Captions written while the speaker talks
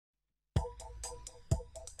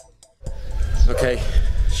Okay,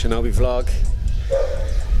 Shinobi vlog.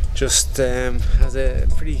 Just has a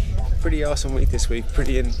pretty awesome week this week,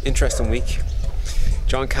 pretty interesting week.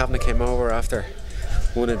 John Kavanagh came over after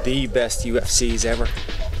one of the best UFCs ever.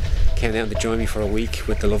 Came down to join me for a week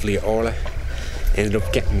with the lovely Orlagh. Ended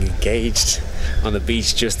up getting engaged on the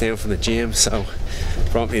beach just down from the gym, so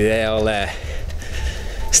brought me the old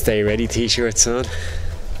stay ready t-shirts on.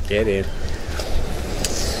 Get in.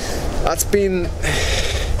 That's been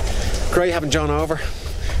great having John over.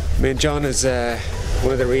 I mean, John is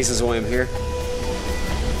one of the reasons why I'm here,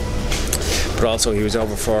 but also he was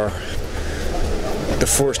over for the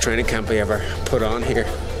first training camp I ever put on here.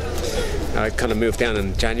 I kind of moved down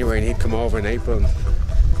in January and he'd come over in April and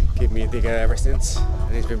give me a dig out ever since,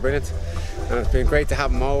 and he's been brilliant. And it's been great to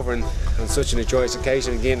have him over and on such an joyous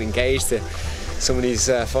occasion and getting engaged to someone he's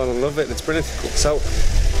fallen in love with, and it's brilliant. So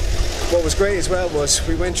what was great as well was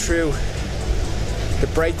we went through the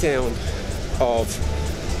breakdown of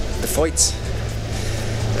the fights,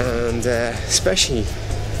 and especially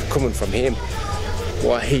coming from him,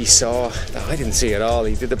 what he saw that I didn't see at all.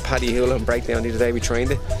 He did the Paddy Houlihan breakdown the other day we trained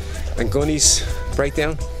it, and Gunny's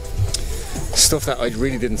breakdown, stuff that I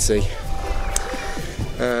really didn't see.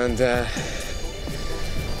 And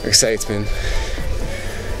like I say, it's been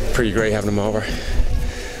pretty great having him over.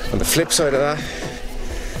 On the flip side of that,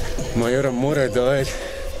 my other mother died.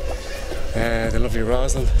 The lovely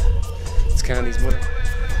Roselyn, it's Candy's mother,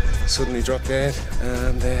 suddenly dropped dead,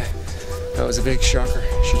 and that was a big shocker.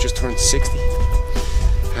 She just turned 60.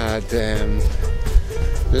 Had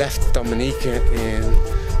left Dominica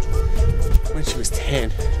when she was 10,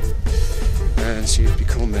 and she had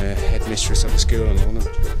become a headmistress of a school in London.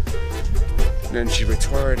 And then she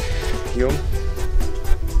retired young,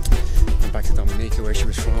 went back to Dominica where she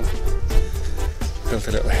was from, built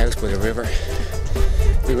a little house by the river.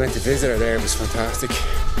 We went to visit her there, it was fantastic.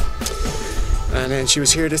 And then she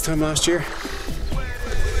was here this time last year.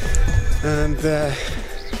 And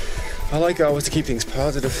I like always to keep things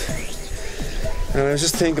positive. And I was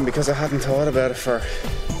just thinking, because I hadn't thought about it for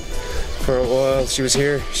a while. She was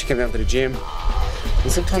here, she came down to the gym.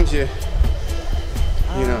 And sometimes you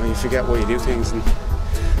forget why you do things. And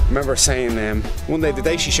I remember saying one day, the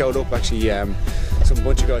day she showed up, actually, some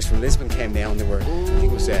bunch of guys from Lisbon came down. They were, I think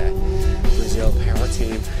it was Brazil power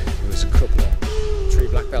team. There was a couple of 3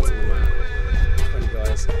 black belts in the man, 20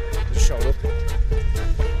 guys just showed up.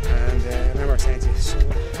 And I remember saying to you, so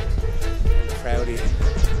proud of you.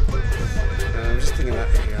 And I was just thinking that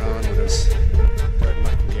earlier on when I was driving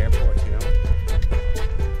back from the airport, you know.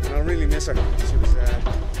 And I really miss her. She was a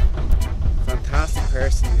fantastic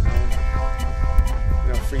person, you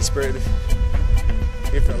know, free-spirited,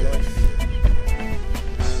 lived her life.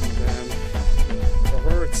 For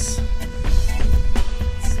her, it's a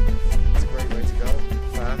great way to go,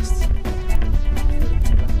 fast.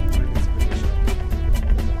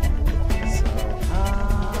 So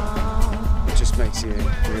it just makes you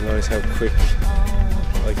realise how quick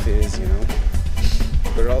life is, you know.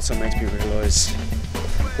 But it also makes me realise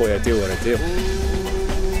why I do what I do.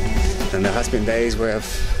 And there has been days where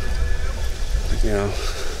I've, you know,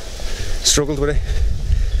 struggled with it,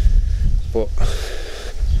 but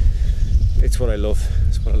it's what I love.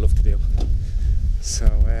 It's what I love to do. So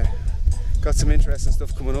got some interesting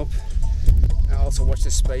stuff coming up. I also watch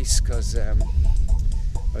this space because I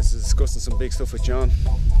was discussing some big stuff with John.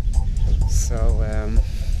 So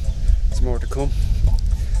there's more to come.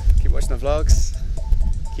 Keep watching the vlogs.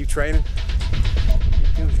 Keep training.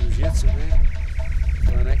 Keep doing jiu-jitsu, man.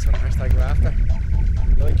 Till the next one, #Rafter.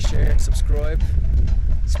 Like, share, subscribe.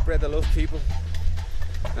 Spread the love, people.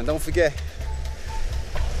 And don't forget,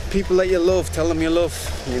 people that you love, tell them you love.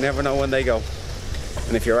 You never know when they go.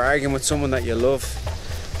 And if you're arguing with someone that you love,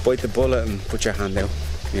 bite the bullet and put your hand out,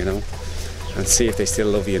 you know, and see if they still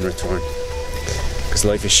love you in return. Because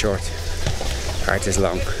life is short, heart is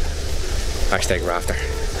long. #Rafter.